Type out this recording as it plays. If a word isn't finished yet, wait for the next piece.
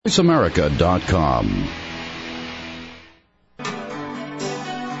VoiceAmerica.com.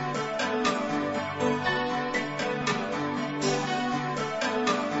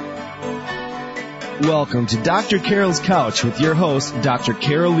 Welcome to Dr. Carole's Couch with your host, Dr.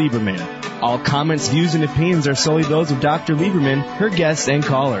 Carole Lieberman. All comments, views, and opinions are solely those of Dr. Lieberman, her guests, and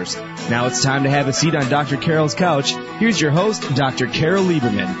callers. Now it's time to have a seat on Dr. Carole's Couch. Here's your host, Dr. Carole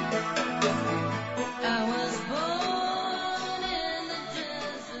Lieberman.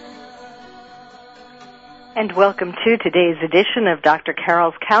 And welcome to today's edition of Dr.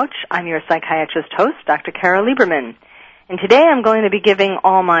 Carole's Couch. I'm your psychiatrist host, Dr. Carole Lieberman. And today I'm going to be giving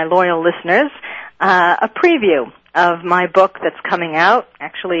all my loyal listeners a preview of my book that's coming out.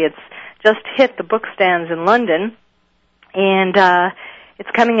 Actually, it's just hit the book stands in London. And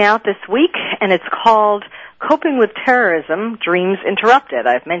it's coming out this week, and it's called Coping with Terrorism, Dreams Interrupted.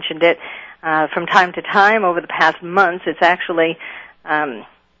 I've mentioned it from time to time over the past months. It's actually...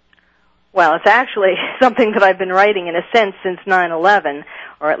 it's actually something that I've been writing, in a sense, since 9/11,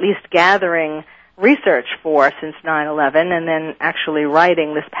 or at least gathering research for since 9/11, and then actually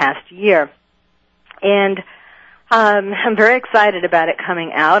writing this past year. And I'm very excited about it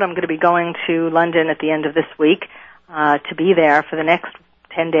coming out. I'm going to be going to London at the end of this week to be there for the next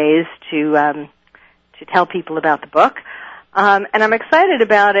 10 days to tell people about the book. And I'm excited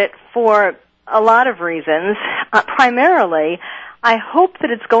about it for a lot of reasons. Primarily, I hope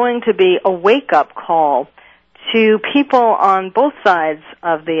that it's going to be a wake-up call to people on both sides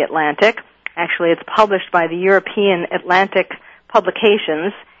of the Atlantic. Actually, it's published by the European Atlantic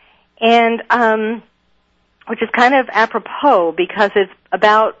Publications, and which is kind of apropos because it's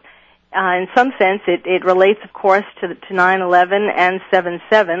about, in some sense, it relates, of course, to 9/11 and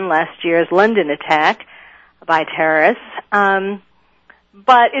 7/7, last year's London attack by terrorists.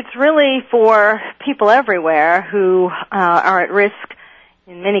 But it's really for people everywhere who are at risk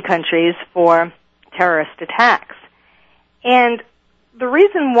in many countries for terrorist attacks. And the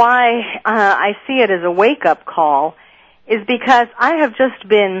reason why I see it as a wake-up call is because I have just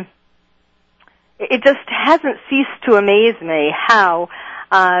been, it just hasn't ceased to amaze me how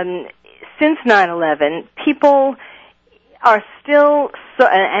since 9/11, people are still,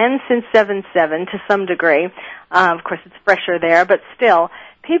 and since 7/7 to some degree, of course it's fresher there, but still,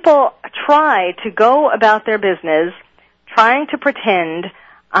 people try to go about their business trying to pretend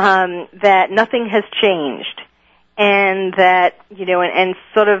that nothing has changed, and that, and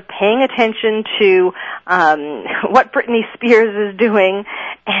sort of paying attention to what Britney Spears is doing,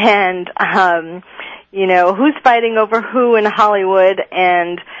 and, who's fighting over who in Hollywood,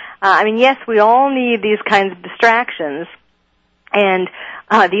 and, yes, we all need these kinds of distractions. And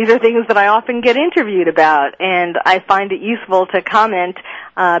these are things that I often get interviewed about, and I find it useful to comment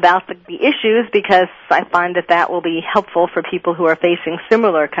about the issues because I find that will be helpful for people who are facing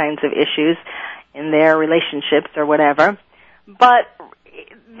similar kinds of issues in their relationships or whatever. But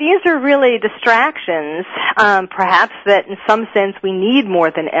these are really distractions, perhaps that in some sense we need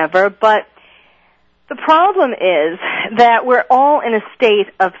more than ever, but the problem is that we're all in a state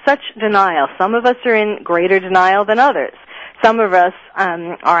of such denial. Some of us are in greater denial than others. Some of us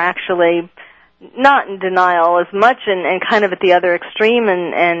are actually not in denial as much and kind of at the other extreme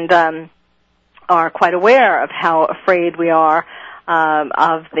and are quite aware of how afraid we are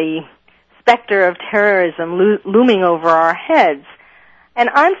of the specter of terrorism looming over our heads. And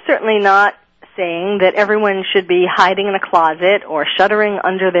I'm certainly not saying that everyone should be hiding in a closet or shuddering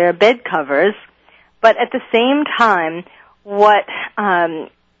under their bed covers, but at the same time, what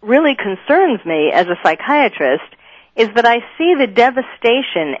really concerns me as a psychiatrist is that I see the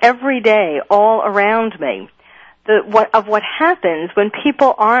devastation every day all around me of what happens when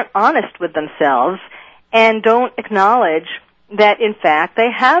people aren't honest with themselves and don't acknowledge that, in fact, they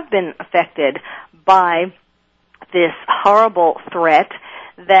have been affected by this horrible threat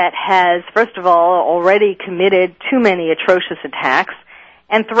that has, first of all, already committed too many atrocious attacks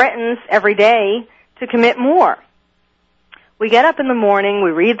and threatens every day to commit more. We get up in the morning,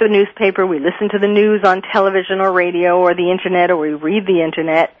 we read the newspaper, we listen to the news on television or radio or the Internet, or we read the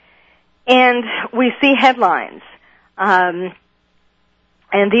Internet, and we see headlines. And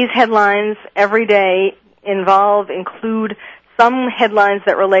these headlines every day include some headlines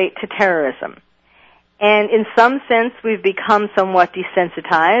that relate to terrorism. And in some sense, we've become somewhat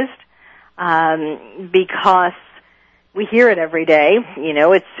desensitized because we hear it every day.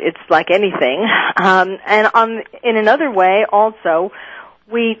 It's like anything. And in another way, also,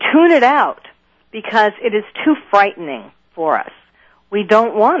 we tune it out because it is too frightening for us. We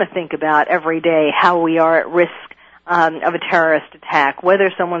don't want to think about every day how we are at risk of a terrorist attack, whether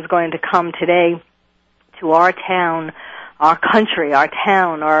someone's going to come today to our town our country, our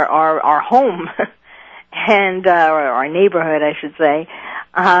town, our home, and or our neighborhood, I should say,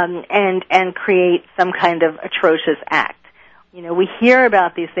 and create some kind of atrocious act. You know, we hear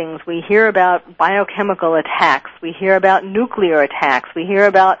about these things. We hear about biochemical attacks. We hear about nuclear attacks. We hear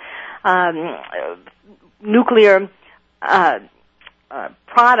about nuclear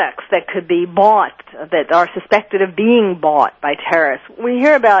products that could be bought, that are suspected of being bought by terrorists. We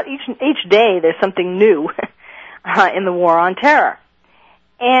hear about each day there's something new in the war on terror.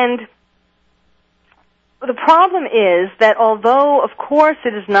 And the problem is that although, of course,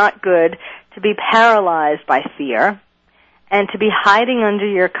 it is not good to be paralyzed by fear and to be hiding under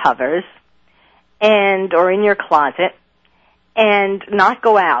your covers or in your closet and not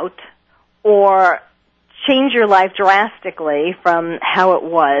go out or change your life drastically from how it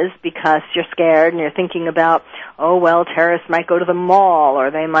was because you're scared and you're thinking about, oh, well, terrorists might go to the mall, or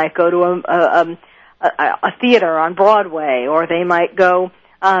they might go to a theater on Broadway, or they might go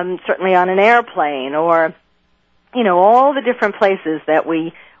certainly on an airplane, or, you know, all the different places that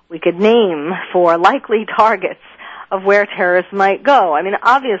we could name for likely targets of where terrorists might go. I mean,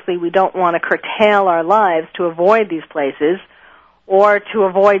 obviously we don't want to curtail our lives to avoid these places or to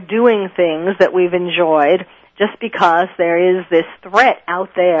avoid doing things that we've enjoyed just because there is this threat out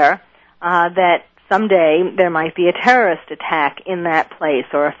there that someday there might be a terrorist attack in that place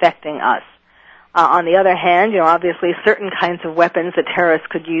or affecting us. On the other hand, you know, obviously certain kinds of weapons that terrorists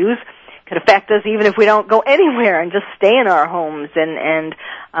could use could affect us even if we don't go anywhere and just stay in our homes. And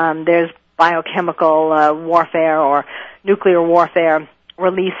there's biochemical warfare or nuclear warfare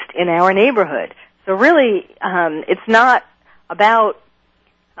released in our neighborhood. So really, it's not about,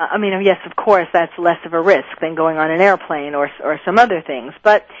 I mean, yes, of course, that's less of a risk than going on an airplane or some other things.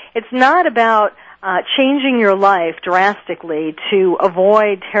 But it's not about changing your life drastically to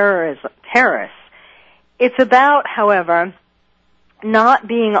avoid terrorists. It's about, however, not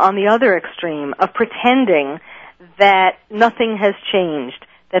being on the other extreme of pretending that nothing has changed,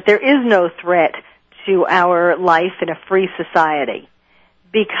 that there is no threat to our life in a free society.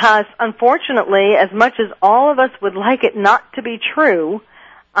 Because, unfortunately, as much as all of us would like it not to be true,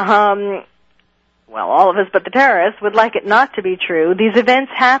 well, all of us but the terrorists would like it not to be true, these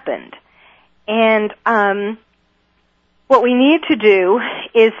events happened. And what we need to do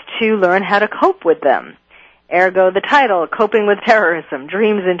is to learn how to cope with them. Ergo the title, Coping with Terrorism,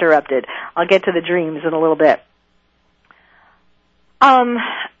 Dreams Interrupted. I'll get to the dreams in a little bit.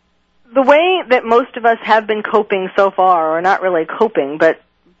 The way that most of us have been coping so far, or not really coping, but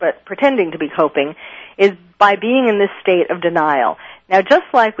pretending to be coping, is by being in this state of denial. Now, just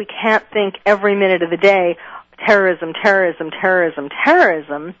like we can't think every minute of the day, terrorism, terrorism, terrorism,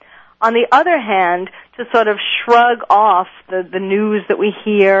 terrorism, on the other hand, to sort of shrug off the news that we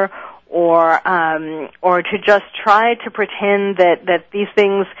hear, or to just try to pretend that these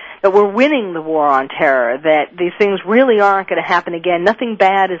things, that we're winning the war on terror, that these things really aren't going to happen again, nothing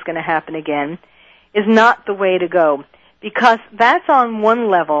bad is going to happen again, is not the way to go. Because that's on one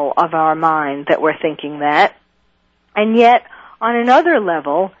level of our mind that we're thinking that, and yet on another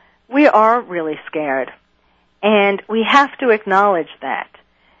level, we are really scared. And we have to acknowledge that.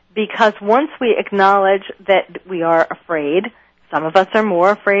 Because once we acknowledge that we are afraid, some of us are more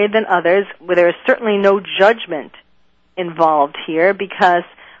afraid than others, there is certainly no judgment involved here, because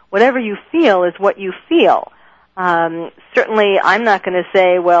whatever you feel is what you feel. Certainly, I'm not going to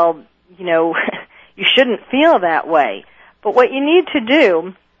say, well, you know, you shouldn't feel that way. But what you need to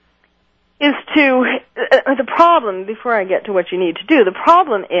do is the problem, before I get to what you need to do, the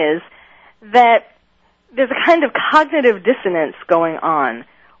problem is that there's a kind of cognitive dissonance going on.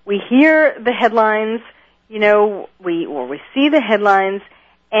 We hear the headlines, you know, we see the headlines,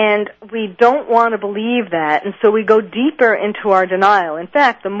 and we don't want to believe that, and so we go deeper into our denial. In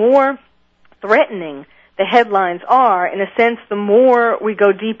fact, the more threatening the headlines are, in a sense, the more we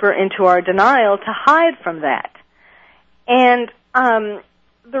go deeper into our denial to hide from that. And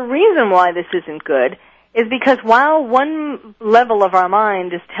the reason why this isn't good is because while one level of our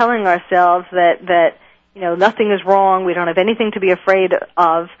mind is telling ourselves that you know, nothing is wrong, we don't have anything to be afraid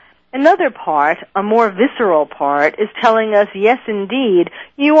of, another part, a more visceral part, is telling us, yes, indeed,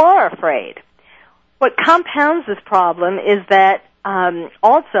 you are afraid. What compounds this problem is that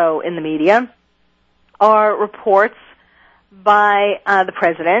also in the media are reports by the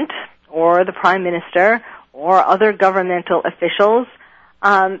president or the prime minister or other governmental officials,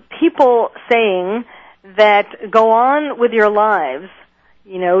 people saying that go on with your lives,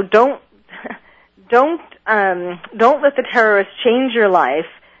 you know, don't let the terrorists change your life.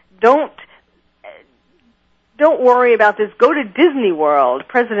 Don't worry about this. Go to Disney World.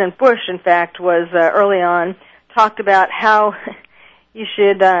 President Bush, in fact, was early on talked about how you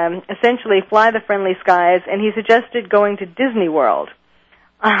should essentially fly the friendly skies, and he suggested going to Disney World.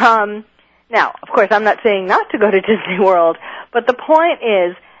 Now, of course, I'm not saying not to go to Disney World, but the point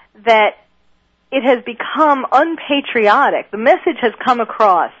is that it has become unpatriotic. The message has come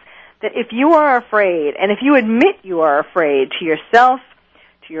across that if you are afraid, and if you admit you are afraid to yourself,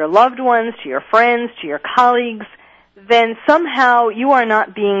 to your loved ones, to your friends, to your colleagues, then somehow you are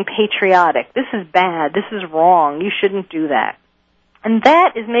not being patriotic. This is bad. This is wrong. You shouldn't do that. And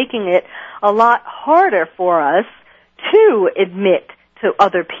that is making it a lot harder for us to admit to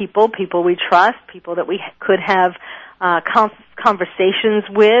other people, people we trust, people that we could have conversations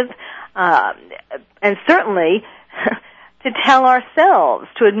with, and certainly to tell ourselves,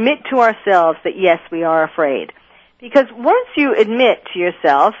 to admit to ourselves that, yes, we are afraid. Because once you admit to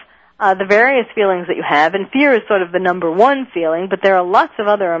yourself the various feelings that you have, and fear is sort of the number one feeling, but there are lots of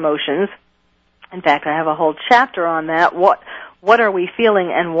other emotions. In fact, I have a whole chapter on that, what are we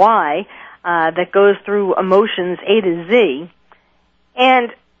feeling and why, that goes through emotions A to Z.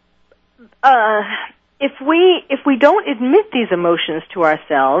 And if we don't admit these emotions to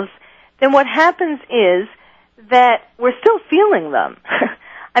ourselves, then what happens is that we're still feeling them.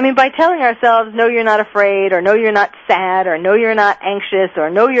 I mean, by telling ourselves, no, you're not afraid, or no, you're not sad, or no, you're not anxious, or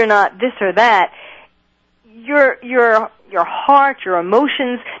no, you're not this or that, your heart, your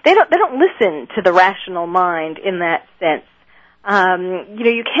emotions, they don't listen to the rational mind in that sense.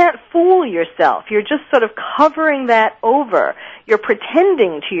 You can't fool yourself. You're just sort of covering that over. You're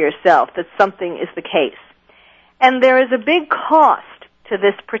pretending to yourself that something is the case. And there is a big cost to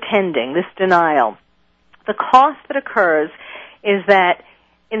this pretending, this denial. The cost that occurs is that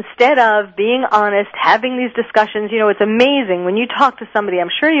instead of being honest, having these discussions, it's amazing when you talk to somebody. I'm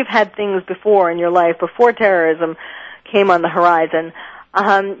sure you've had things before in your life, before terrorism came on the horizon.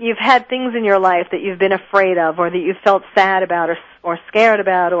 You've had things in your life that you've been afraid of, or that you felt sad about, or scared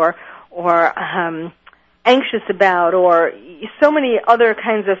about, or anxious about, or so many other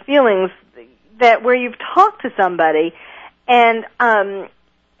kinds of feelings that where you've talked to somebody, and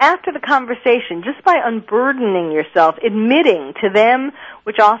after the conversation, just by unburdening yourself, admitting to them,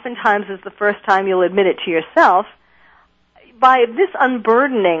 which oftentimes is the first time you'll admit it to yourself, by this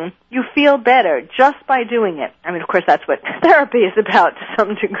unburdening, you feel better just by doing it. I mean, of course, that's what therapy is about to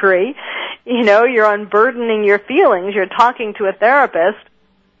some degree. You're unburdening your feelings. You're talking to a therapist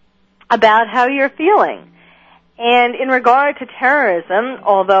about how you're feeling. And in regard to terrorism,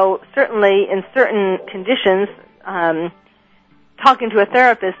 although certainly in certain conditions, talking to a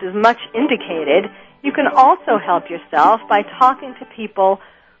therapist is much indicated, you can also help yourself by talking to people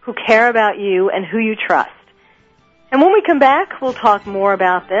who care about you and who you trust. And when we come back, we'll talk more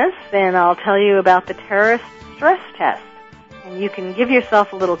about this, and I'll tell you about the terrorist stress test. And you can give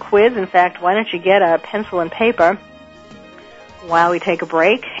yourself a little quiz. In fact, why don't you get a pencil and paper while we take a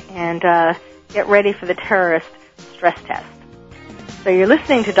break and get ready for the terrorist stress test. So you're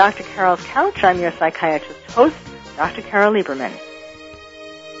listening to Dr. Carole's Couch. I'm your psychiatrist host, Dr. Carole Lieberman.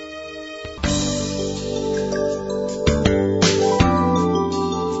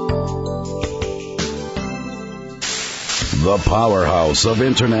 The powerhouse of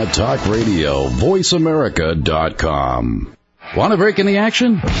Internet talk radio, VoiceAmerica.com. Want to break in the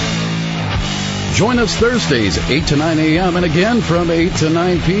action? Join us Thursdays, 8 to 9 a.m. and again from 8 to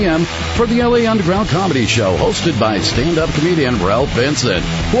 9 p.m. for the LA Underground Comedy Show, hosted by stand-up comedian Ralph Vincent,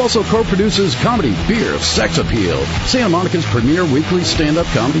 who also co-produces Comedy, Beer, Sex Appeal, Santa Monica's premier weekly stand-up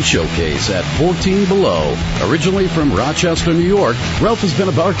comedy showcase at 14 Below. Originally from Rochester, New York, Ralph has been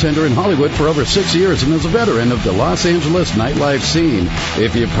a bartender in Hollywood for over 6 years and is a veteran of the Los Angeles nightlife scene.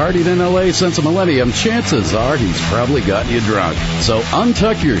 If you've partied in LA since a millennium, chances are he's probably gotten you drunk. So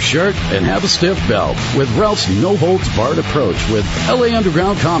untuck your shirt and have a stiff belt with Ralph's no-holds-barred approach with LA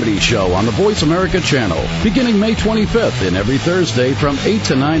Underground Comedy Show on the Voice America channel, beginning May 25th and every Thursday from 8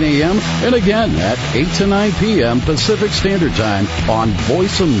 to 9 a.m. and again at 8 to 9 p.m. Pacific Standard Time on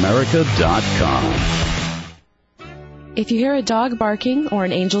VoiceAmerica.com. If you hear a dog barking or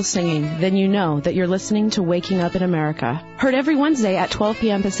an angel singing, then you know that you're listening to Waking Up in America. Heard every Wednesday at 12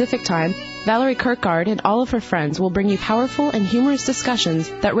 p.m. Pacific Time, Valerie Kirkgard and all of her friends will bring you powerful and humorous discussions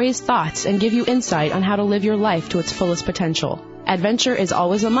that raise thoughts and give you insight on how to live your life to its fullest potential. Adventure is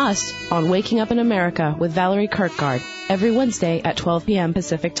always a must on Waking Up in America with Valerie Kirkgard, every Wednesday at 12 p.m.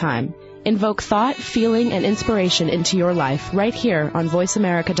 Pacific Time. Invoke thought, feeling, and inspiration into your life right here on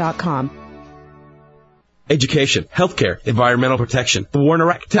VoiceAmerica.com. Education, healthcare, environmental protection, the war in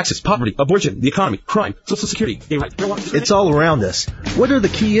Iraq, Texas, poverty, abortion, the economy, crime, Social Security, gay rights. It's all around us. What are the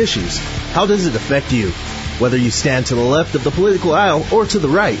key issues? How does it affect you? Whether you stand to the left of the political aisle or to the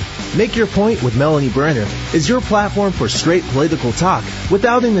right, Make Your Point with Melanie Brenner is your platform for straight political talk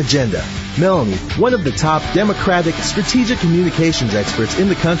without an agenda. Melanie, one of the top Democratic strategic communications experts in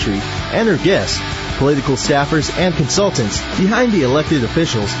the country, and her guests, political staffers and consultants behind the elected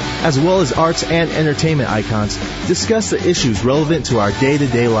officials, as well as arts and entertainment icons, discuss the issues relevant to our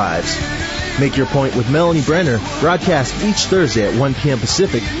day-to-day lives. Make Your Point with Melanie Brenner broadcast each Thursday at 1 p.m.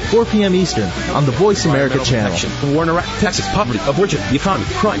 Pacific, 4 p.m. Eastern on the Voice America channel. The war in Iraq, Texas, poverty, abortion, the economy,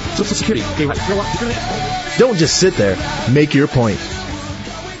 crime, Social Security. Don't just sit there. Make your point.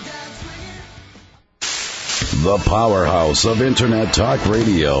 The powerhouse of Internet talk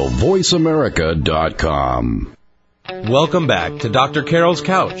radio, VoiceAmerica.com. Welcome back to Dr. Carole's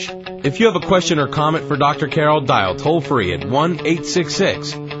Couch. If you have a question or comment for Dr. Carole, dial toll-free at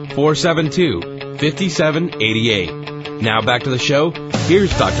 1-866-472-5788. Now back to the show.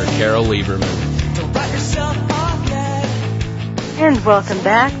 Here's Dr. Carole Lieberman. And welcome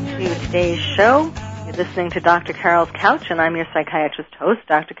back to today's show. You're listening to Dr. Carole's Couch, and I'm your psychiatrist host,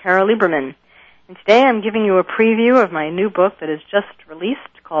 Dr. Carole Lieberman. And today I'm giving you a preview of my new book that is just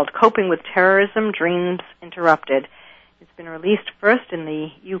released called Coping with Terrorism, Dreams Interrupted. It's been released first in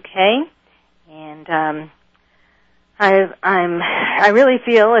the UK, and I really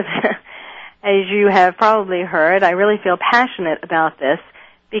feel, as you have probably heard, I really feel passionate about this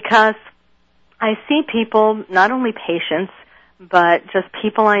because I see people, not only patients, but just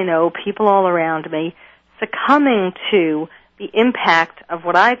people I know, people all around me, succumbing to the impact of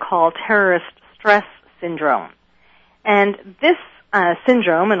what I call terrorist stress syndrome. And this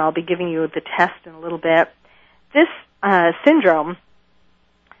syndrome, and I'll be giving you the test in a little bit, this syndrome,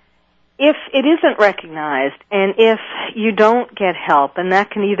 if it isn't recognized and if you don't get help, and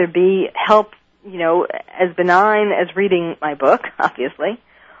that can either be help, as benign as reading my book, obviously,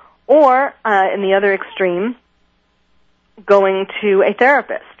 or in the other extreme, going to a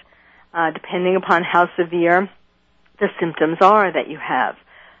therapist, depending upon how severe the symptoms are that you have.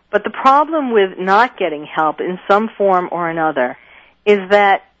 But the problem with not getting help in some form or another is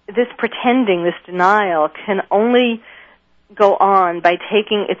that this pretending, this denial, can only go on by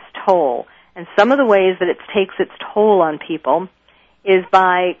taking its toll. And some of the ways that it takes its toll on people is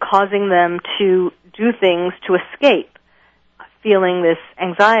by causing them to do things to escape, feeling this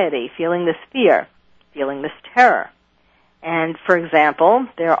anxiety, feeling this fear, feeling this terror. And, for example,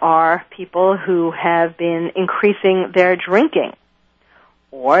 there are people who have been increasing their drinking,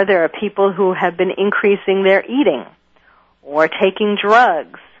 or there are people who have been increasing their eating, or taking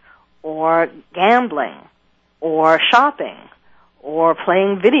drugs, or gambling, or shopping, or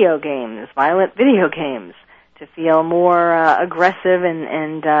playing video games, violent video games, to feel more aggressive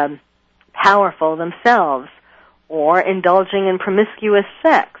and powerful themselves, or indulging in promiscuous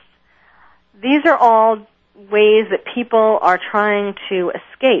sex. These are all ways that people are trying to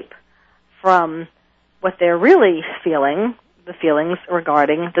escape from what they're really feeling, the feelings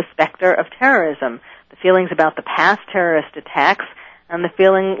regarding the specter of terrorism, the feelings about the past terrorist attacks, and the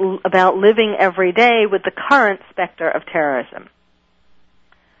feeling about living every day with the current specter of terrorism.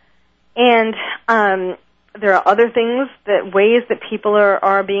 And there are other things, ways that people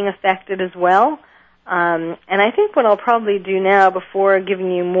are being affected as well. And I think what I'll probably do now, before giving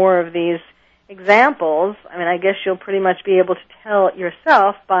you more of these examples, I guess you'll pretty much be able to tell it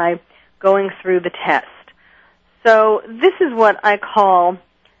yourself by going through the test. So this is what I call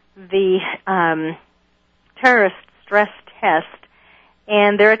the terrorist stress test,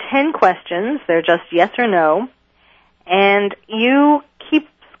 and there are 10 questions. They're just yes or no, and you keep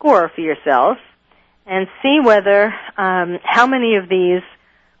score for yourself and see whether how many of these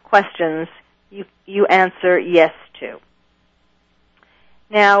questions you answer yes to.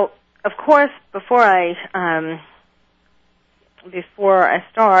 Now, of course, before I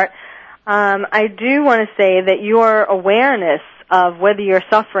start, I do want to say that your awareness of whether you're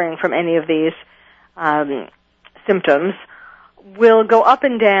suffering from any of these symptoms will go up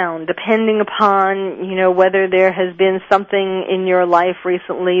and down depending upon, whether there has been something in your life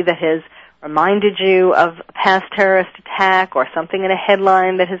recently that has reminded you of a past terrorist attack, or something in a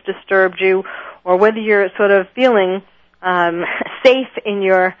headline that has disturbed you, or whether you're sort of feeling safe in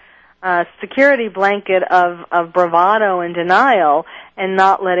your security blanket of bravado and denial and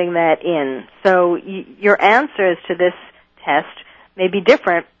not letting that in. So your answers to this test may be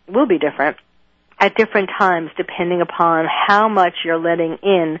different, will be different, at different times depending upon how much you're letting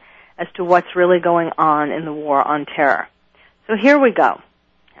in as to what's really going on in the war on terror. So here we go.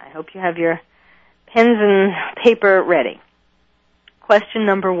 I hope you have your pens and paper ready. Question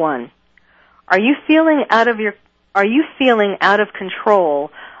number 1. Are you feeling out of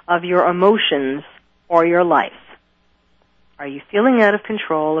control of your emotions or your life? Are you feeling out of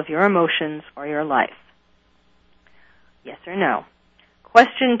control of your emotions or your life? Yes or no?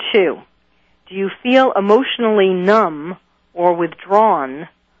 Question 2. Do you feel emotionally numb or withdrawn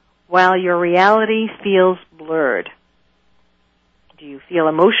while your reality feels blurred? Do you feel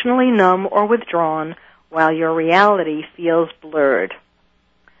emotionally numb or withdrawn while your reality feels blurred?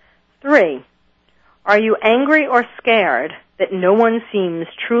 3. Are you angry or scared that no one seems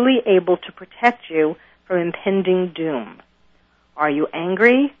truly able to protect you from impending doom? Are you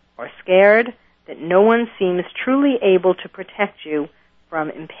angry or scared that no one seems truly able to protect you from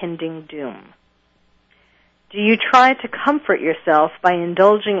impending doom? Do you try to comfort yourself by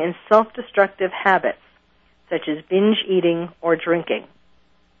indulging in self-destructive habits, such as binge eating or drinking?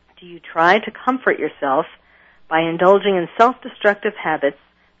 Do you try to comfort yourself by indulging in self-destructive habits,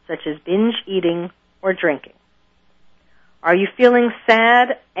 such as binge eating or drinking? Are you feeling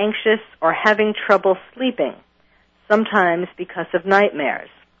sad, anxious, or having trouble sleeping, sometimes because of nightmares?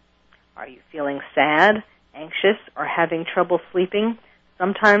 Are you feeling sad, anxious, or having trouble sleeping,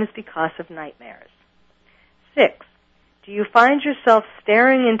 sometimes because of nightmares? 6. Do you find yourself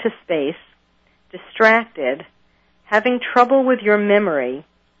staring into space, distracted, having trouble with your memory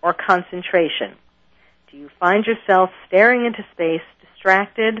or concentration? Do you find yourself staring into space,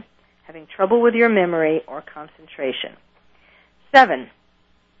 distracted, having trouble with your memory or concentration? 7.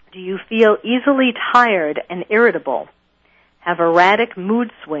 Do you feel easily tired and irritable, have erratic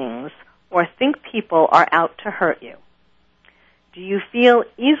mood swings, or think people are out to hurt you? Do you feel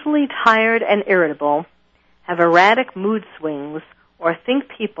easily tired and irritable, have erratic mood swings, or think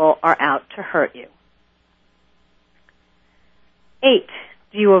people are out to hurt you? 8.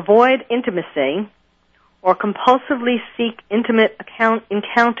 Do you avoid intimacy or compulsively seek intimate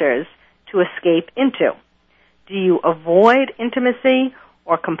encounters to escape into? Do you avoid intimacy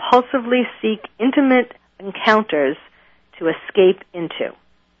or compulsively seek intimate encounters to escape into?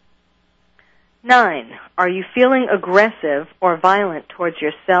 9. Are you feeling aggressive or violent towards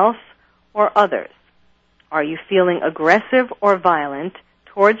yourself or others? Are you feeling aggressive or violent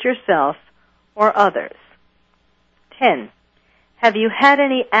towards yourself or others? 10. Have you had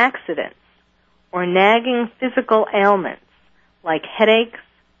any accidents or nagging physical ailments like headaches,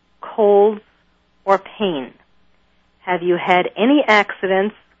 colds, or pain? Have you had any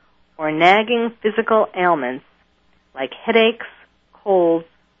accidents or nagging physical ailments like headaches, colds,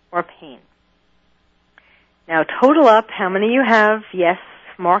 or pain? Now total up how many you have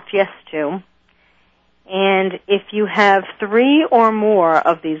marked yes to. And if you have 3 or more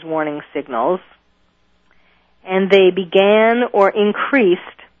of these warning signals, and they began or increased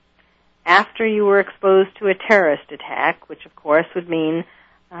after you were exposed to a terrorist attack, which of course would mean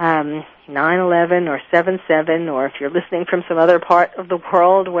 9/11 or 7/7, or if you're listening from some other part of the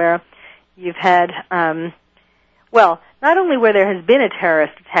world where you've had, not only where there has been a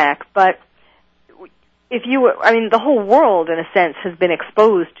terrorist attack, but the whole world, in a sense, has been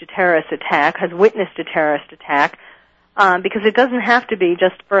exposed to terrorist attack, has witnessed a terrorist attack, because it doesn't have to be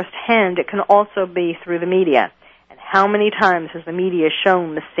just firsthand. It can also be through the media. And how many times has the media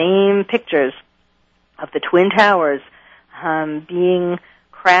shown the same pictures of the Twin Towers being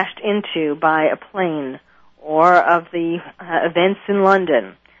crashed into by a plane, or of the events in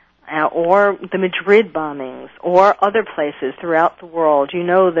London, or the Madrid bombings, or other places throughout the world? You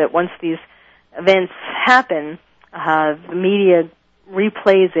know that once these events happen, the media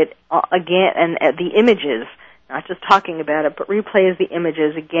replays it again, and the images, not just talking about it, but replays the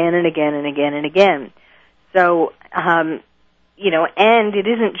images again and again and again and again. So, and it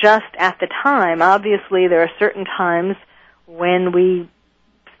isn't just at the time. Obviously, there are certain times when we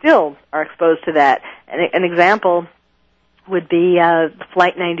still are exposed to that. An example would be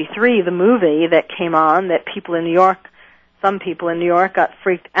Flight 93, the movie that came on that some people in New York got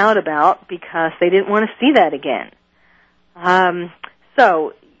freaked out about because they didn't want to see that again.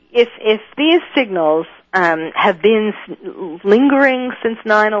 So if these signals have been lingering since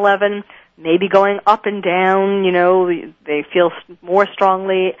 9/11, maybe going up and down, they feel more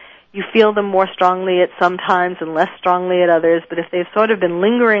strongly, you feel them more strongly at some times and less strongly at others, but if they've sort of been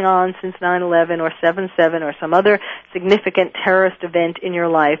lingering on since 9/11 or 7/7 or some other significant terrorist event in your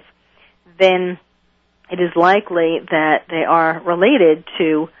life, then it is likely that they are related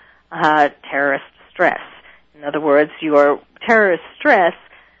to terrorist stress. In other words, your terrorist stress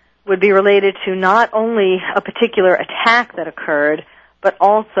would be related to not only a particular attack that occurred, but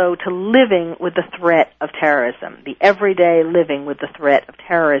also to living with the threat of terrorism, the everyday living with the threat of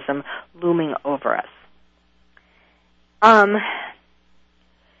terrorism looming over us.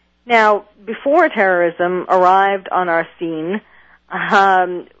 Now, before terrorism arrived on our scene,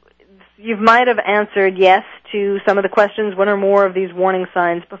 you might have answered yes to some of the questions, one or more of these warning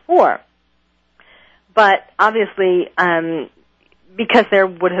signs before. But obviously, because there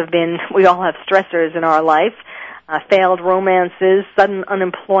would have been, we all have stressors in our life, failed romances, sudden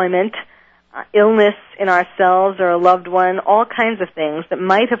unemployment, illness in ourselves or a loved one, all kinds of things that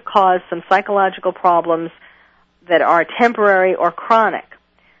might have caused some psychological problems that are temporary or chronic.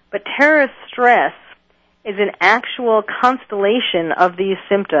 But terrorist stress is an actual constellation of these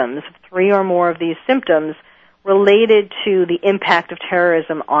symptoms, 3 or more of these symptoms, related to the impact of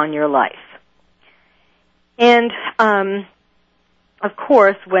terrorism on your life. And, of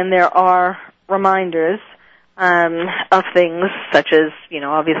course, when there are reminders of things such as,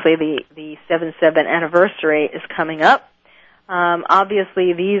 obviously the 7/7 anniversary is coming up,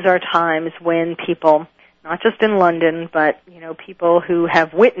 obviously these are times when people, not just in London, but, people who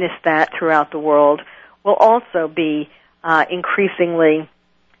have witnessed that throughout the world will also be increasingly,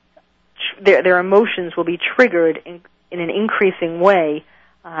 their emotions will be triggered in an increasing way.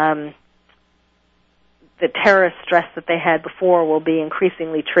 The terrorist stress that they had before will be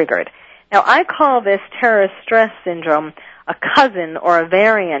increasingly triggered. Now, I call this terrorist stress syndrome a cousin or a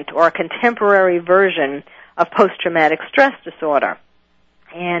variant or a contemporary version of post-traumatic stress disorder.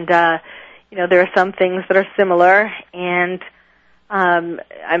 And, there are some things that are similar, and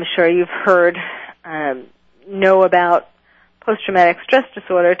I'm sure you've heard, know about post-traumatic stress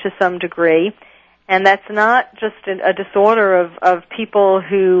disorder to some degree. And that's not just a disorder of people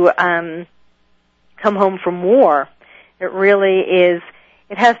who come home from war. It really is,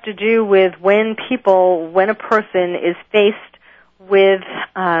 it has to do with when a person is faced with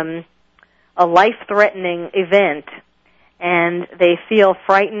a life-threatening event and they feel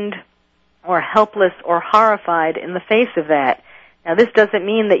frightened or helpless or horrified in the face of that. Now, this doesn't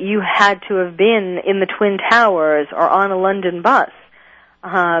mean that you had to have been in the Twin Towers or on a London bus,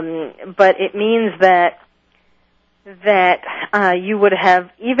 but it means that you would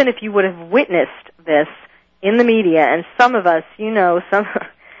have, even if you would have witnessed this in the media, and some of us,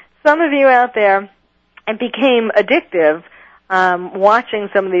 some of you out there, it became addictive watching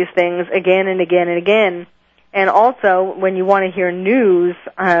some of these things again and again and again. And also, when you want to hear news,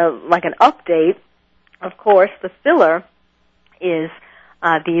 like an update, of course, the filler is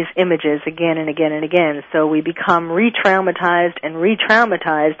these images again and again and again. So we become re-traumatized and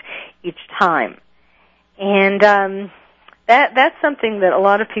re-traumatized each time. And that's something that a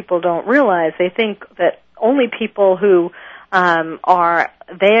lot of people don't realize. They think that only people who are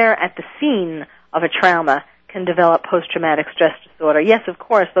there at the scene of a trauma can develop post-traumatic stress disorder. Yes, of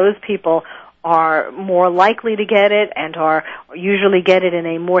course, those people are more likely to get it and are usually get it in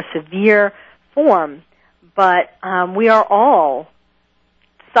a more severe form. But we are all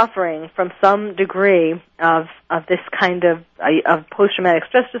suffering from some degree of this kind of post-traumatic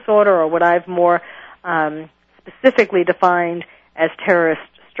stress disorder, or what I've more specifically defined as terrorist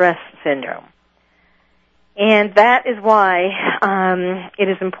stress syndrome. And that is why it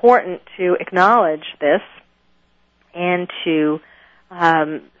is important to acknowledge this and to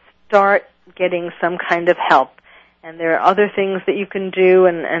start getting some kind of help. And there are other things that you can do,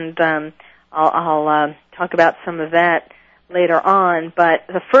 and I'll talk about some of that later on. But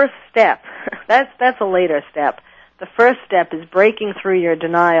the first step, that's a later step. The first step is breaking through your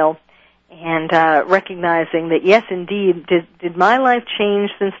denial and recognizing that, yes, indeed, did my life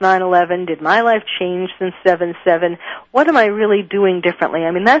change since 9/11? Did my life change since 7/7? What am I really doing differently?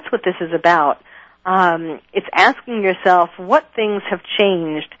 I mean, that's what this is about. It's asking yourself what things have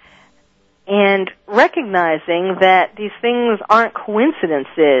changed and recognizing that these things aren't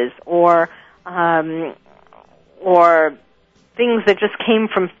coincidences or things that just came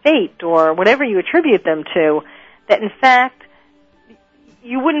from fate or whatever you attribute them to, that in fact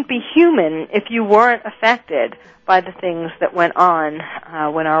you wouldn't be human if you weren't affected by the things that went on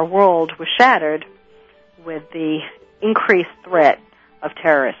when our world was shattered with the increased threat of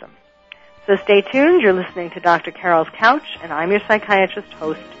terrorism. So stay tuned. You're listening to Dr. Carole's Couch, and I'm your psychiatrist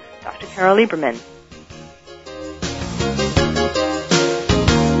host, Dr. Carole Lieberman.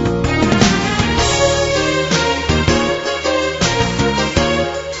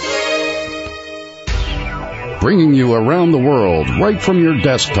 Bringing you around the world right from your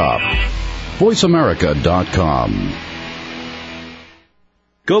desktop. VoiceAmerica.com.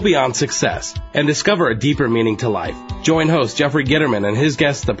 Go beyond success and discover a deeper meaning to life. Join host Jeffrey Gitterman and his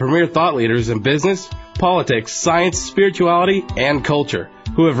guests, the premier thought leaders in business, politics, science, spirituality, and culture,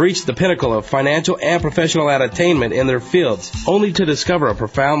 who have reached the pinnacle of financial and professional attainment in their fields, only to discover a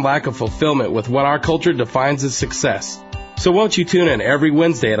profound lack of fulfillment with what our culture defines as success. So won't you tune in every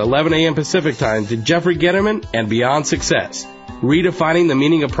Wednesday at 11 a.m. Pacific Time to Jeffrey Gitterman and Beyond Success. redefining the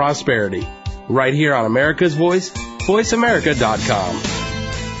meaning of prosperity. Right here on America's Voice, VoiceAmerica.com.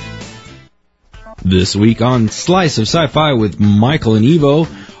 This week on Slice of Sci-Fi with Michael and Evo,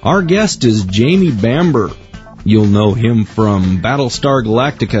 our guest is Jamie Bamber. You'll know him from Battlestar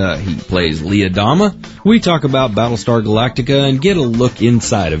Galactica. He plays Lee Adama. We talk about Battlestar Galactica and get a look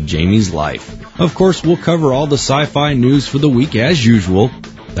inside of Jamie's life. Of course, we'll cover all the sci-fi news for the week as usual.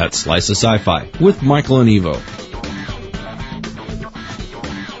 That's Slice of Sci-Fi with Michael and Evo.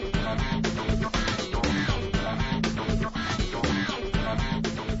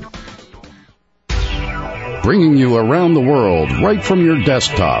 Bringing you around the world right from your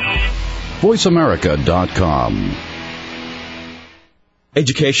desktop. VoiceAmerica.com.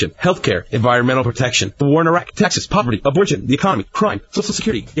 Education, healthcare, environmental protection, the war in Iraq, Texas, poverty, abortion, the economy, crime, Social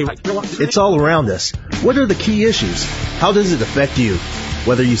Security, gay rights. It's all around us. What are the key issues? How does it affect you?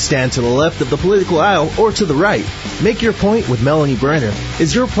 Whether you stand to the left of the political aisle or to the right, Make Your Point with Melanie Brenner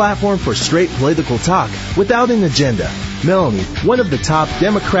is your platform for straight political talk without an agenda. Melanie, one of the top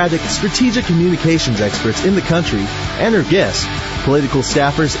Democratic strategic communications experts in the country, and her guests, political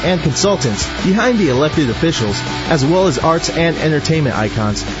staffers and consultants behind the elected officials, as well as arts and entertainment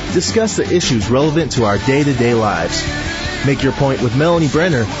icons, discuss the issues relevant to our day-to-day lives. Make Your Point with Melanie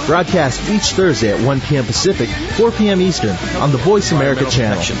Brenner broadcast each Thursday at 1 p.m. Pacific, 4 p.m. Eastern on the Voice America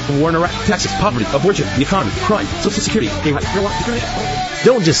channel. The war in Iraq, Texas, poverty, abortion, the economy, crime, Social Security, gay rights.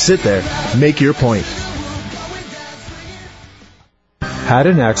 Don't just sit there. Make your point. Had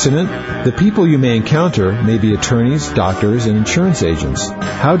an accident? The people you may encounter may be attorneys, doctors, and insurance agents.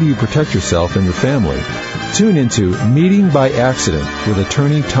 How do you protect yourself and your family? Tune into Meeting by Accident with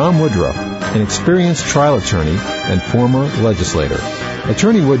attorney Tom Woodruff, an experienced trial attorney and former legislator.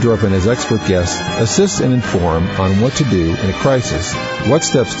 Attorney Woodruff and his expert guests assist and inform on what to do in a crisis, what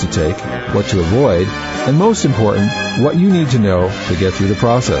steps to take, what to avoid, and most important, what you need to know to get through the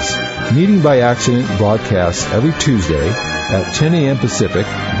process. Meeting by Accident broadcasts every Tuesday at 10 a.m. Pacific,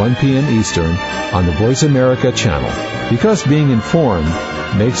 1 p.m. Eastern on the Voice America channel. Because being informed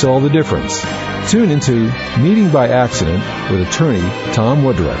makes all the difference. Tune into Meeting by Accident with attorney Tom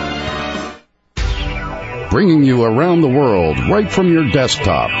Woodruff. Bringing you around the world right from your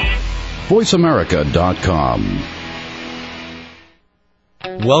desktop. VoiceAmerica.com.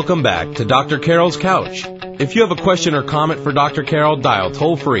 Welcome back to Dr. Carole's Couch. If you have a question or comment for Dr. Carole, dial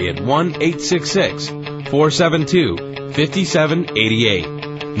toll-free at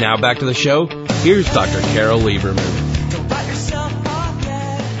 1-866-472-5788. Now back to the show. Here's Dr. Carole Lieberman.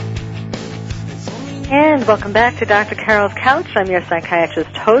 And welcome back to Dr. Carole's Couch. I'm your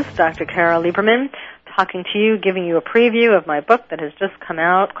psychiatrist host, Dr. Carole Lieberman, talking to you, giving you a preview of my book that has just come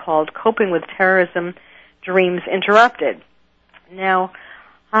out called Coping with Terrorism, Dreams Interrupted. Now,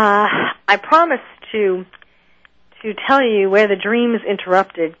 I promised to tell you where the dreams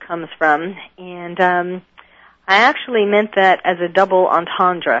interrupted comes from, and I actually meant that as a double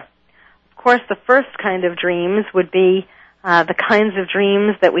entendre. Of course, the first kind of dreams would be the kinds of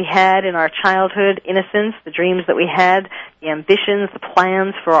dreams that we had in our childhood innocence, the dreams that we had, the ambitions, the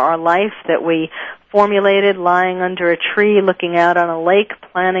plans for our life that we formulated lying under a tree, looking out on a lake,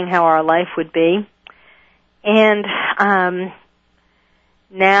 planning how our life would be. And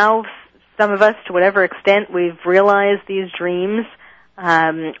now, some of us, to whatever extent we've realized these dreams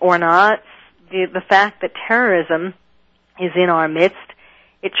or not, the fact that terrorism is in our midst,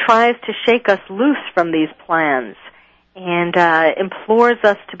 it tries to shake us loose from these plans and implores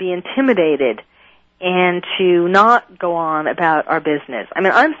us to be intimidated and to not go on about our business. I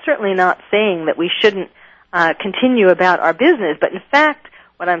mean, I'm certainly not saying that we shouldn't continue about our business, but in fact,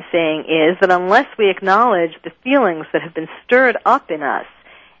 what I'm saying is that unless we acknowledge the feelings that have been stirred up in us,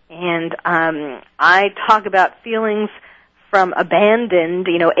 and I talk about feelings from abandoned,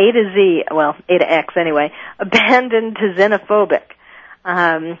 A to Z, well, A to X anyway, abandoned to xenophobic.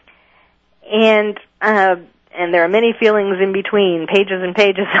 And there are many feelings in between, pages and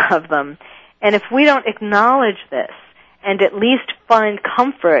pages of them. And if we don't acknowledge this and at least find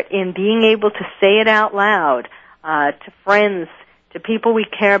comfort in being able to say it out loud to friends, to people we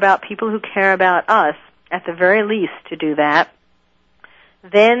care about, people who care about us, at the very least to do that,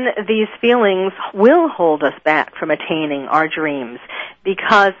 then these feelings will hold us back from attaining our dreams,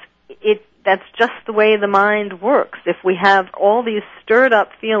 because that's just the way the mind works. If we have all these stirred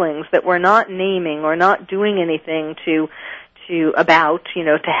up feelings that we're not naming or not doing anything to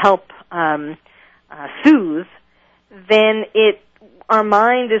help soothe, then our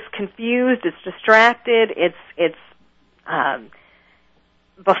mind is confused, it's distracted, it's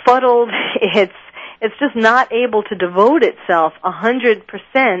befuddled, it's just not able to devote itself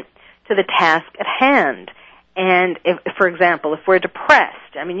 100% to the task at hand. And if, for example, if we're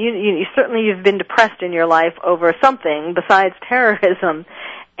depressed, I mean, you certainly you've been depressed in your life over something besides terrorism,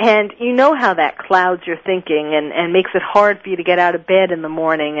 and you know how that clouds your thinking and makes it hard for you to get out of bed in the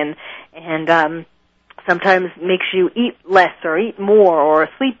morning, and sometimes makes you eat less or eat more, or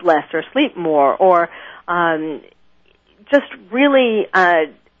sleep less or sleep more, or just really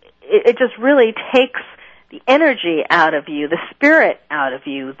it just really takes the energy out of you, the spirit out of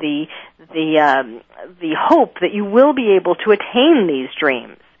you, the hope that you will be able to attain these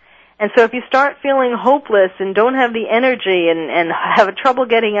dreams. And so if you start feeling hopeless and don't have the energy and have trouble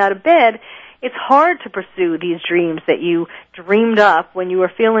getting out of bed, it's hard to pursue these dreams that you dreamed up when you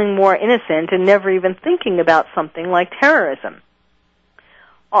were feeling more innocent and never even thinking about something like terrorism.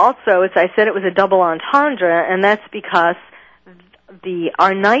 Also, as I said, it was a double entendre, and that's because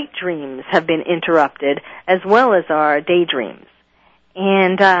our night dreams have been interrupted as well as our daydreams.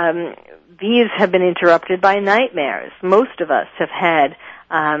 And these have been interrupted by nightmares. Most of us have had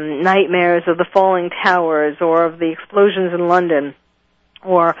nightmares of the falling towers or of the explosions in London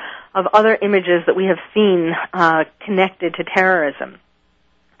or of other images that we have seen connected to terrorism.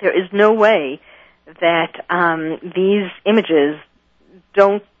 There is no way that these images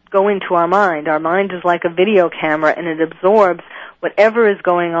don't go into our mind. Our mind is like a video camera, and it absorbs whatever is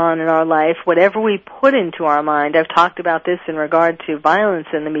going on in our life, whatever we put into our mind. I've talked about this in regard to violence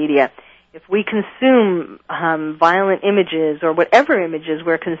in the media. If we consume violent images or whatever images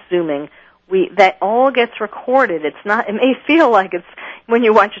we're consuming, that all gets recorded. It may feel like it's when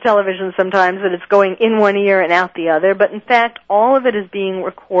you watch television sometimes that it's going in one ear and out the other, but in fact all of it is being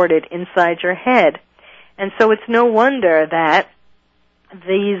recorded inside your head. And so it's no wonder that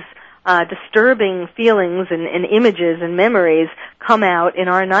these disturbing feelings and images and memories come out in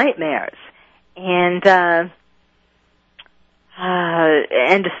our nightmares and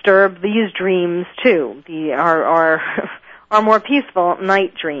disturb these dreams too, our more peaceful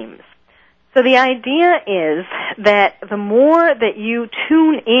night dreams. So the idea is that the more that you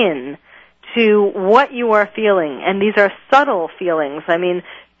tune in to what you are feeling, and these are subtle feelings. I mean,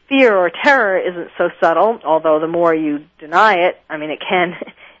 fear or terror isn't so subtle, although the more you deny it, I mean, it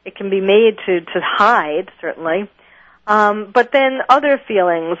can be made to hide, certainly. But then other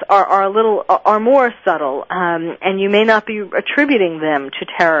feelings are more subtle, and you may not be attributing them to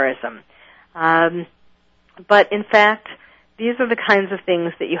terrorism. But in fact, these are the kinds of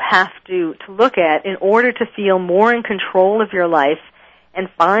things that you have to look at in order to feel more in control of your life and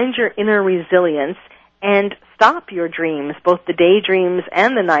find your inner resilience and stop your dreams, both the daydreams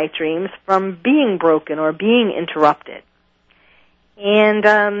and the night dreams, from being broken or being interrupted.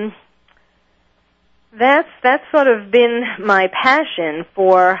 And that's sort of been my passion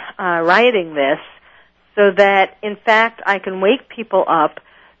for writing this, so that, in fact, I can wake people up,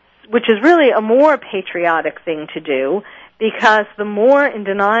 which is really a more patriotic thing to do, because the more in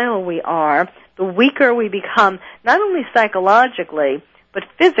denial we are, the weaker we become, not only psychologically, but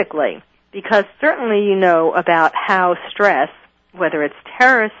physically, because certainly you know about how stress, whether it's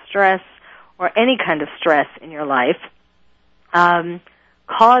terrorist stress or any kind of stress in your life,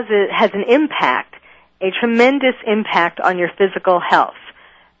 has an impact, a tremendous impact on your physical health.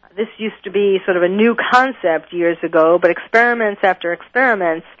 This used to be sort of a new concept years ago, but experiments after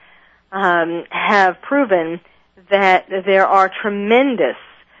experiments have proven that there are tremendous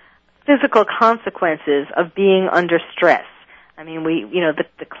physical consequences of being under stress. I mean,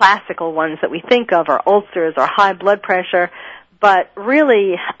 the classical ones that we think of are ulcers or high blood pressure, but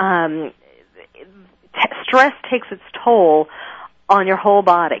really, stress takes its toll on your whole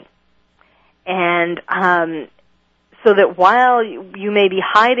body. And so that while you may be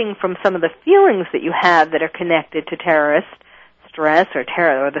hiding from some of the feelings that you have that are connected to terrorist stress or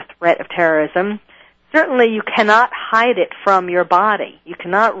terror or the threat of terrorism, certainly you cannot hide it from your body. You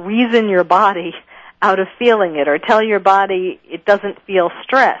cannot reason your body out of feeling it or tell your body it doesn't feel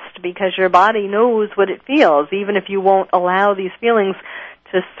stressed, because your body knows what it feels, even if you won't allow these feelings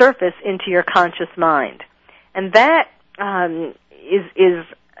to surface into your conscious mind. And that is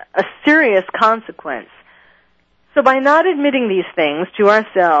a serious consequence. So by not admitting these things to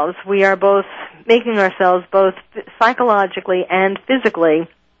ourselves, we are both making ourselves both psychologically and physically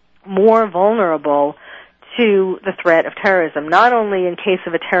more vulnerable to the threat of terrorism, not only in case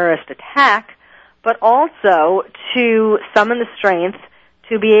of a terrorist attack, but also to summon the strength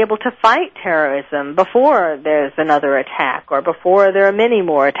to be able to fight terrorism before there's another attack or before there are many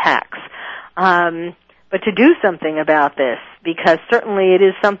more attacks. But to do something about this, because certainly it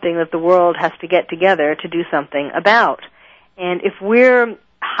is something that the world has to get together to do something about. And if we're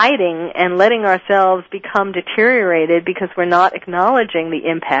hiding and letting ourselves become deteriorated because we're not acknowledging the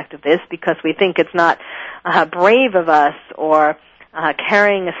impact of this, because we think it's not brave of us, or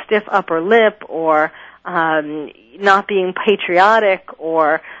carrying a stiff upper lip, or not being patriotic,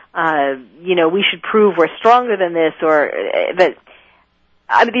 or we should prove we're stronger than this, or that.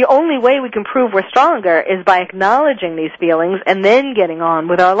 The only way we can prove we're stronger is by acknowledging these feelings and then getting on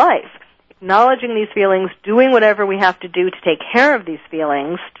with our life. Acknowledging these feelings, doing whatever we have to do to take care of these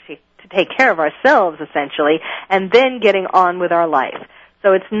feelings, to take care of ourselves, essentially, and then getting on with our life.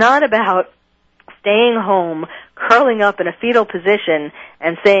 So it's not about staying home, curling up in a fetal position,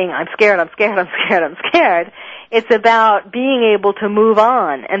 and saying, I'm scared, I'm scared, I'm scared, I'm scared. It's about being able to move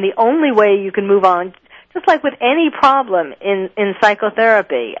on. And the only way you can move on, just like with any problem in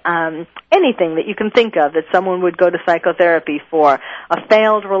psychotherapy, anything that you can think of that someone would go to psychotherapy for, a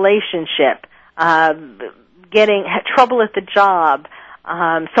failed relationship, getting trouble at the job,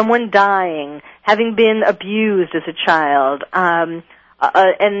 someone dying, having been abused as a child, an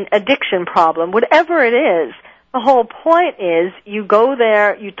addiction problem, whatever it is, the whole point is you go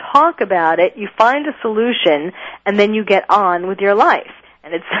there, you talk about it, you find a solution, and then you get on with your life.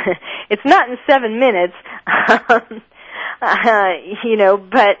 And it's not in 7 minutes,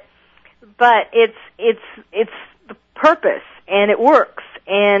 but it's the purpose, and it works.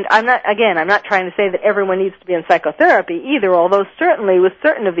 And I'm not trying to say that everyone needs to be in psychotherapy either, although certainly with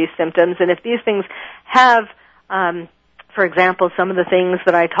certain of these symptoms, and if these things have, for example, some of the things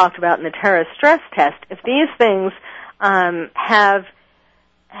that I talked about in the terrorist stress test, if these things have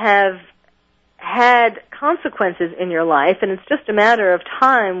had consequences in your life, and it's just a matter of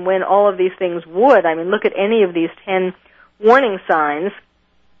time when all of these things would. I mean, look at any of these 10 warning signs,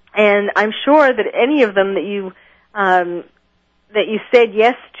 and I'm sure that any of them that you said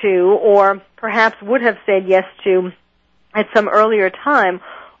yes to, or perhaps would have said yes to at some earlier time,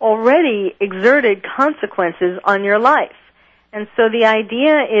 already exerted consequences on your life. And so the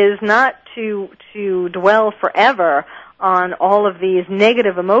idea is not to dwell forever on all of these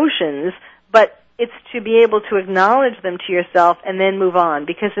negative emotions, but it's to be able to acknowledge them to yourself and then move on.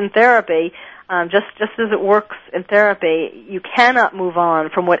 Because in therapy, just as it works in therapy, you cannot move on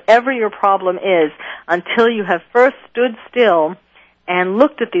from whatever your problem is until you have first stood still and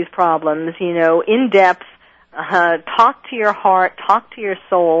looked at these problems, in depth, talked to your heart, talked to your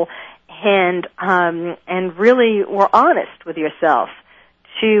soul, and really were honest with yourself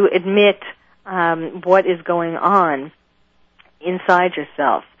to admit what is going on inside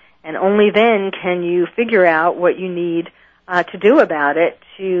yourself. And only then can you figure out what you need to do about it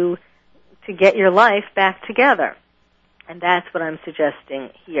to get your life back together. And that's what I'm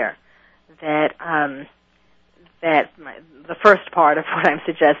suggesting here. That the first part of what I'm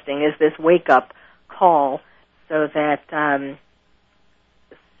suggesting is this wake-up call, so that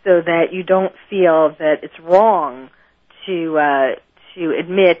you don't feel that it's wrong to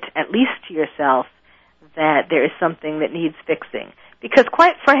admit, at least to yourself, that there is something that needs fixing. Because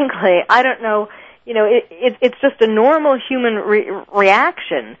quite frankly, I don't know, it's just a normal human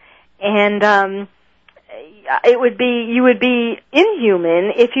reaction, and you would be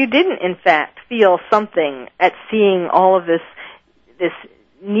inhuman if you didn't, in fact, feel something at seeing all of this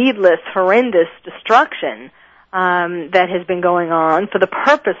needless, horrendous destruction that has been going on for the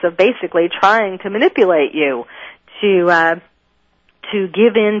purpose of basically trying to manipulate you to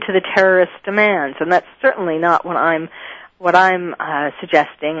give in to the terrorist demands. And that's certainly not what I'm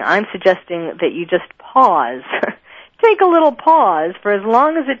suggesting. I'm suggesting that you just pause. Take a little pause for as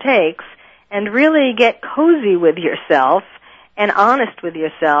long as it takes and really get cozy with yourself and honest with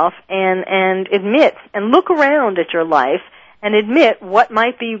yourself and admit and look around at your life and admit what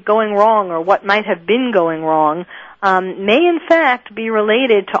might be going wrong or what might have been going wrong may in fact be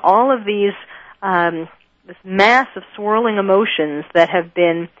related to all of these this mass of swirling emotions that have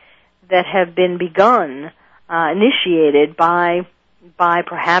been begun, initiated by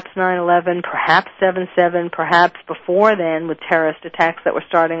perhaps 9/11, perhaps 7/7, perhaps before then with terrorist attacks that were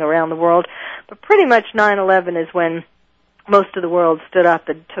starting around the world. But pretty much 9/11 is when most of the world stood up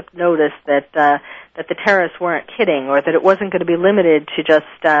and took notice that the terrorists weren't kidding, or that it wasn't going to be limited to just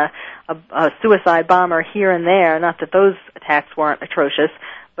a suicide bomber here and there. Not that those attacks weren't atrocious,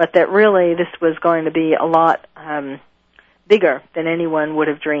 but that really this was going to be a lot bigger than anyone would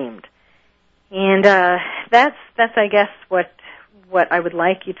have dreamed. And that's I guess what I would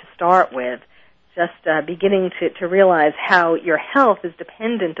like you to start with, just beginning to realize how your health is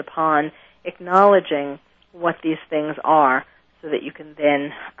dependent upon acknowledging what these things are, so that you can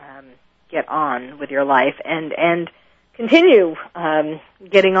then get on with your life and continue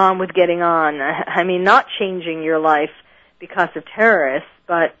getting on with getting on. I mean, not changing your life because of terrorists,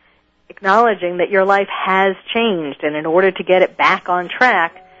 but acknowledging that your life has changed, and in order to get it back on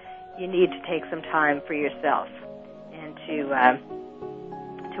track, you need to take some time for yourself and to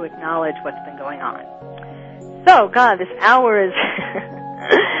acknowledge what's been going on. So, God, this hour is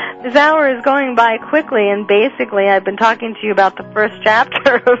this hour is going by quickly, and basically I've been talking to you about the first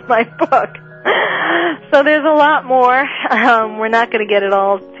chapter of my book. So there's a lot more. We're not going to get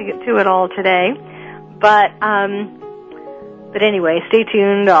to it all today, but anyway, stay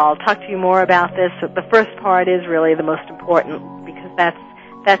tuned. I'll talk to you more about this. The first part is really the most important because that's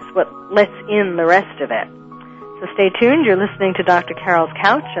what lets in the rest of it. So stay tuned. You're listening to Dr. Carole's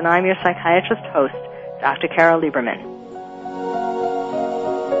Couch, and I'm your psychiatrist host, Dr. Carole Lieberman.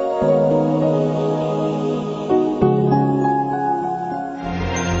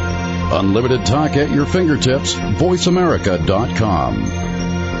 Unlimited talk at your fingertips. VoiceAmerica.com.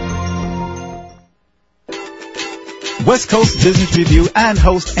 West Coast Business Review and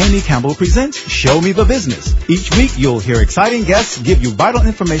host Amy Campbell presents Show Me the Business. Each week you'll hear exciting guests give you vital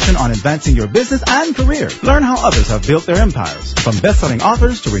information on advancing your business and career. Learn how others have built their empires, from best-selling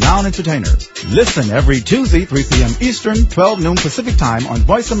authors to renowned entertainers. Listen every Tuesday, 3 p.m. Eastern, 12 noon Pacific Time on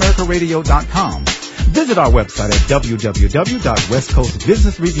VoiceAmericaRadio.com. Visit our website at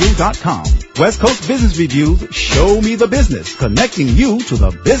www.westcoastbusinessreview.com. West Coast Business Review's Show Me the Business, connecting you to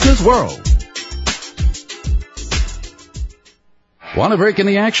the business world. Want a break in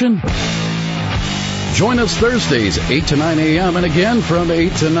the action? Join us Thursdays, 8 to 9 a.m. and again from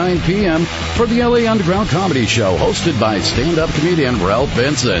 8 to 9 p.m. for the LA Underground Comedy Show, hosted by stand-up comedian Ralph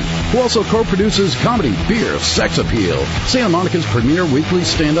Vincent, who also co-produces Comedy, Beer, Sex Appeal, Santa Monica's premier weekly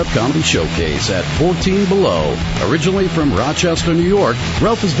stand-up comedy showcase at 14 Below. Originally from Rochester, New York,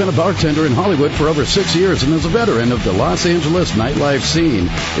 Ralph has been a bartender in Hollywood for over 6 years and is a veteran of the Los Angeles nightlife scene.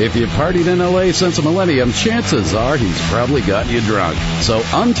 If you've partied in LA since a millennium, chances are he's probably gotten you drunk. So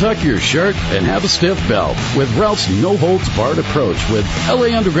untuck your shirt and have a stiff belt with Ralph's no-holds-barred approach with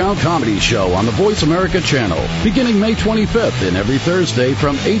LA Underground Comedy Show on the Voice America channel, beginning May 25th and every Thursday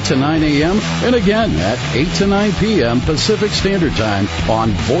from 8 to 9 a.m. and again at 8 to 9 p.m. Pacific Standard Time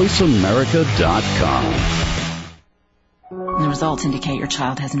on VoiceAmerica.com. The results indicate your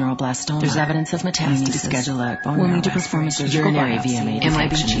child has neuroblastoma. There's evidence of metastasis. You need to schedule a bone marrow. We'll need to perform a surgical biopsy.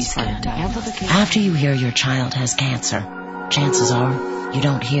 MIBG scan. After you hear your child has cancer, chances are you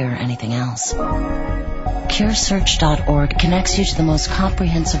don't hear anything else. CureSearch.org connects you to the most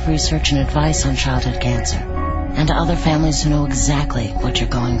comprehensive research and advice on childhood cancer, and to other families who know exactly what you're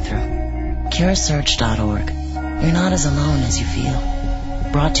going through. CureSearch.org. You're not as alone as you feel.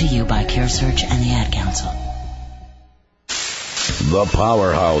 Brought to you by CureSearch and the Ad Council. The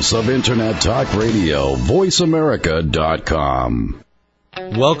powerhouse of Internet Talk Radio, VoiceAmerica.com.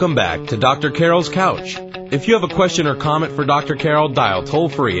 Welcome back to Dr. Carole's Couch. If you have a question or comment for Dr. Carole, dial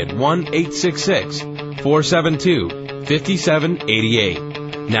toll-free at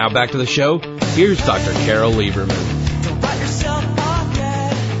 1-866-472-5788. Now back to the show. Here's Dr. Carole Lieberman.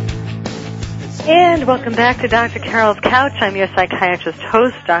 And welcome back to Dr. Carole's Couch. I'm your psychiatrist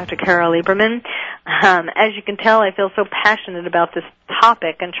host, Dr. Carole Lieberman. As you can tell, I feel so passionate about this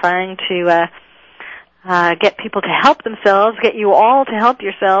topic and trying to get people to help themselves, get you all to help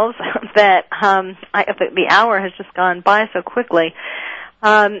yourselves, that the hour has just gone by so quickly.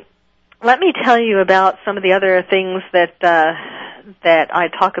 Let me tell you about some of the other things that I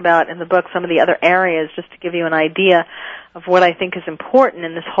talk about in the book, some of the other areas, just to give you an idea of what I think is important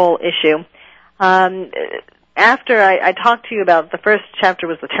in this whole issue. After I talked to you about, the first chapter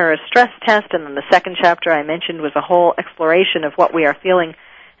was the terrorist stress test, and then the second chapter I mentioned was a whole exploration of what we are feeling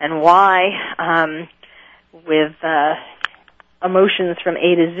and why, with emotions from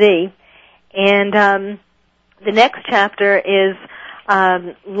A to Z. And the next chapter is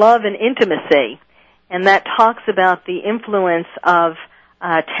love and intimacy, and that talks about the influence of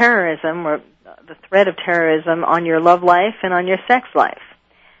terrorism, or the threat of terrorism, on your love life and on your sex life.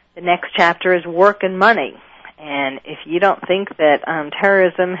 The next chapter is work and money. And if you don't think that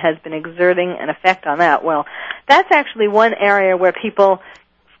terrorism has been exerting an effect on that, well, that's actually one area where people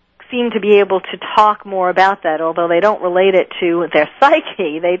seem to be able to talk more about that, although they don't relate it to their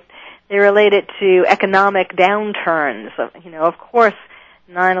psyche. They relate it to economic downturns. Of course,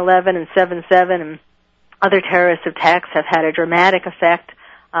 9/11 and 7/7 and other terrorist attacks have had a dramatic effect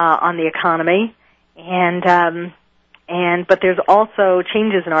on the economy, but there's also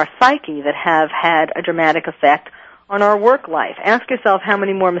changes in our psyche that have had a dramatic effect on our work life. Ask yourself how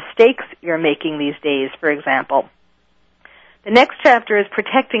many more mistakes you're making these days, for example. The next chapter is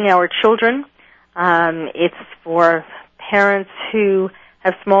protecting our children. It's for parents who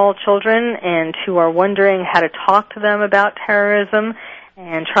have small children and who are wondering how to talk to them about terrorism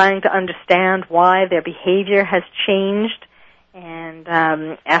and trying to understand why their behavior has changed and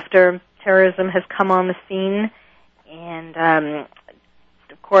after terrorism has come on the scene, and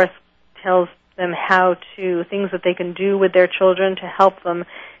of course tells them things that they can do with their children to help them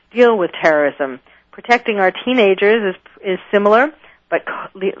deal with terrorism. Protecting our teenagers is similar, but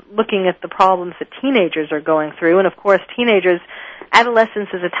looking at the problems that teenagers are going through. And of course, adolescence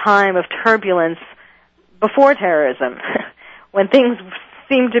is a time of turbulence before terrorism. When things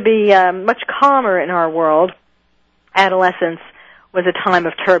seem to be much calmer in our world, adolescence was a time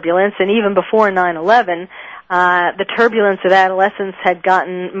of turbulence. And even before 9/11, the turbulence of adolescence had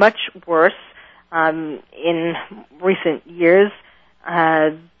gotten much worse in recent years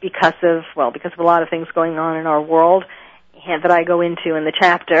because of a lot of things going on in our world that I go into in the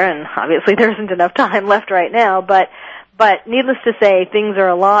chapter, and obviously there isn't enough time left right now, but needless to say, things are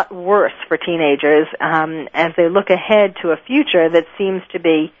a lot worse for teenagers as they look ahead to a future that seems to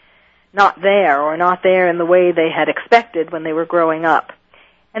be not there in the way they had expected when they were growing up.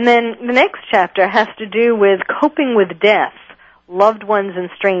 And then the next chapter has to do with coping with death, loved ones and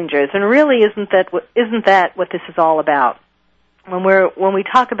strangers, and really isn't that what this is all about? When we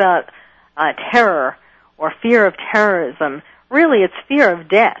talk about terror or fear of terrorism, really it's fear of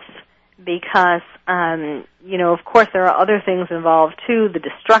death, because of course there are other things involved too, the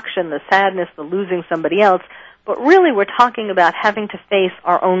destruction, the sadness, the losing somebody else, but really we're talking about having to face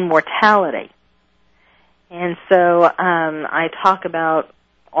our own mortality. And so I talk about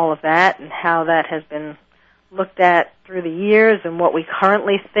all of that and how that has been looked at through the years and what we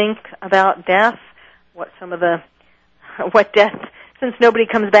currently think about death, what death, since nobody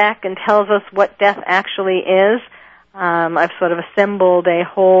comes back and tells us what death actually is. I've sort of assembled a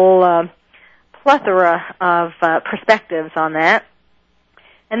whole plethora of perspectives on that.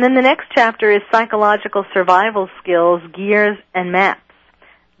 And then the next chapter is psychological survival skills, gears, and maps.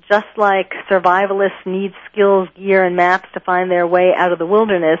 Just like survivalists need skills, gear, and maps to find their way out of the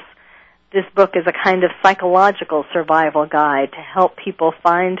wilderness, this book is a kind of psychological survival guide to help people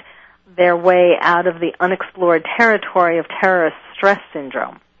find their way out of the unexplored territory of terrorist stress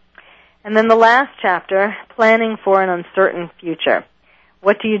syndrome. And then the last chapter, planning for an uncertain future.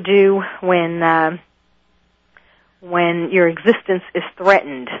 What do you do when your existence is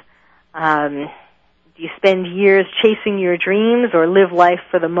threatened? Do you spend years chasing your dreams or live life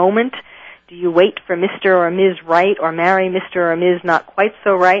for the moment? Do you wait for Mr. or Ms. Right or marry Mr. or Ms. Not quite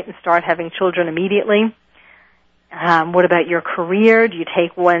so right and start having children immediately? What about your career? Do you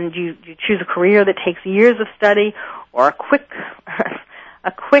choose a career that takes years of study, or a quick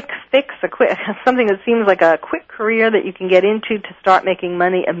fix, something that seems like a quick career that you can get into to start making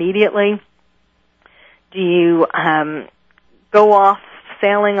money immediately? Do you go off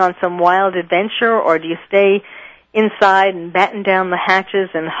sailing on some wild adventure, or do you stay inside and batten down the hatches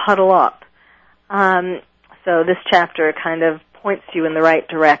and huddle up? So this chapter kind of points you in the right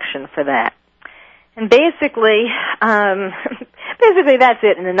direction for that. And basically that's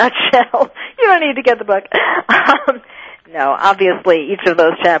it in a nutshell. You don't need to get the book. No, obviously each of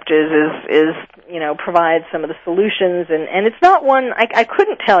those chapters is provides some of the solutions, and it's not one, I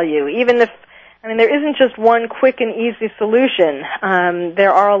couldn't tell you, there isn't just one quick and easy solution.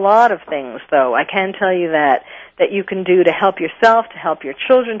 There are a lot of things, though. I can tell you that you can do to help yourself, to help your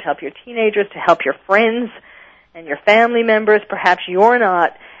children, to help your teenagers, to help your friends and your family members. Perhaps you're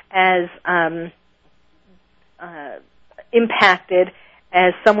not as impacted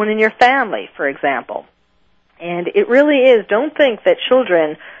as someone in your family, for example. And it really is, don't think that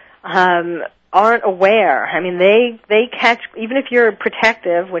children aren't aware. They catch, even if you're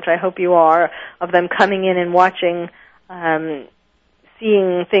protective, which I hope you are, of them coming in and watching,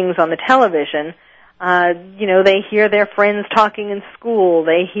 seeing things on the television, they hear their friends talking in school,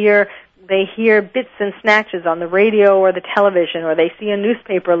 they hear bits and snatches on the radio or the television, or they see a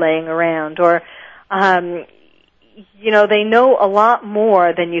newspaper laying around, or they know a lot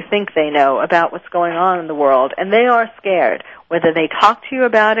more than you think they know about what's going on in the world, and they are scared. Whether they talk to you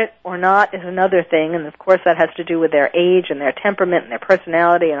about it or not is another thing, and of course that has to do with their age and their temperament and their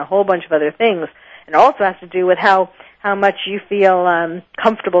personality and a whole bunch of other things. And it also has to do with how much you feel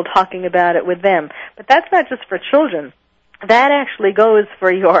comfortable talking about it with them. But that's not just for children. That actually goes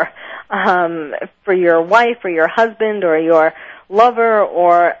for your wife or your husband or your lover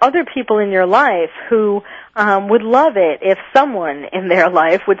or other people in your life who would love it if someone in their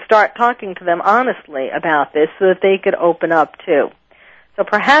life would start talking to them honestly about this so that they could open up too. So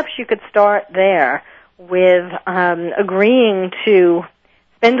perhaps you could start there with agreeing to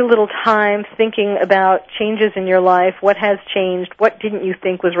spend a little time thinking about changes in your life, what has changed, what didn't you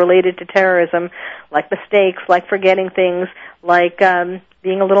think was related to terrorism, like mistakes, like forgetting things, like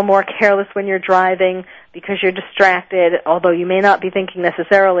being a little more careless when you're driving because you're distracted, although you may not be thinking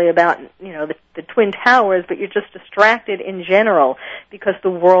necessarily about, the Twin Towers, but you're just distracted in general because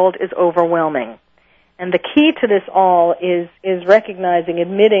the world is overwhelming. And the key to this all is recognizing,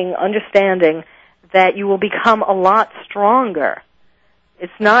 admitting, understanding that you will become a lot stronger.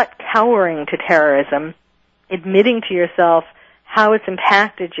 It's not cowering to terrorism. Admitting to yourself how it's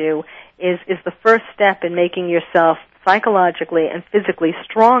impacted you is the first step in making yourself psychologically and physically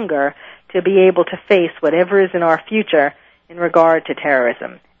stronger to be able to face whatever is in our future in regard to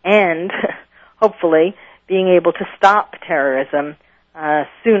terrorism. And, hopefully, being able to stop terrorism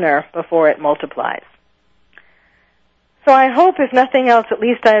sooner before it multiplies. So I hope, if nothing else, at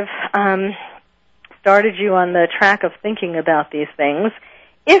least I've started you on the track of thinking about these things.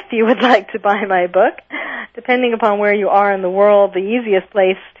 If you would like to buy my book, depending upon where you are in the world, the easiest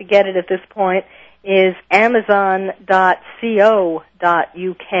place to get it at this point is amazon.co.uk.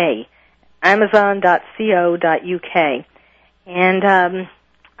 Amazon.co.uk. And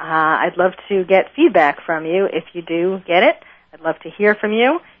I'd love to get feedback from you if you do get it. I'd love to hear from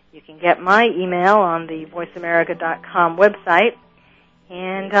you. You can get my email on the VoiceAmerica.com website.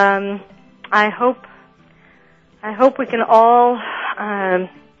 And I hope we can all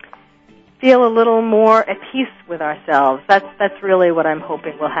feel a little more at peace with ourselves. That's really what I'm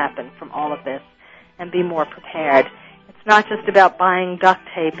hoping will happen from all of this, and be more prepared. It's not just about buying duct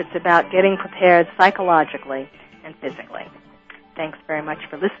tape. It's about getting prepared psychologically and physically. Thanks very much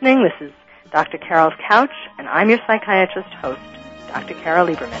for listening. This is Dr. Carole's Couch, and I'm your psychiatrist host, Dr. Carole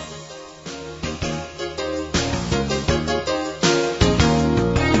Lieberman.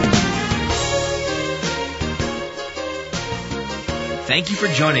 Thank you for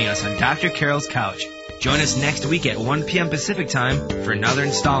joining us on Dr. Carole's Couch. Join us next week at 1 p.m. Pacific Time for another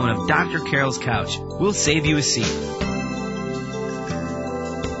installment of Dr. Carole's Couch. We'll save you a seat.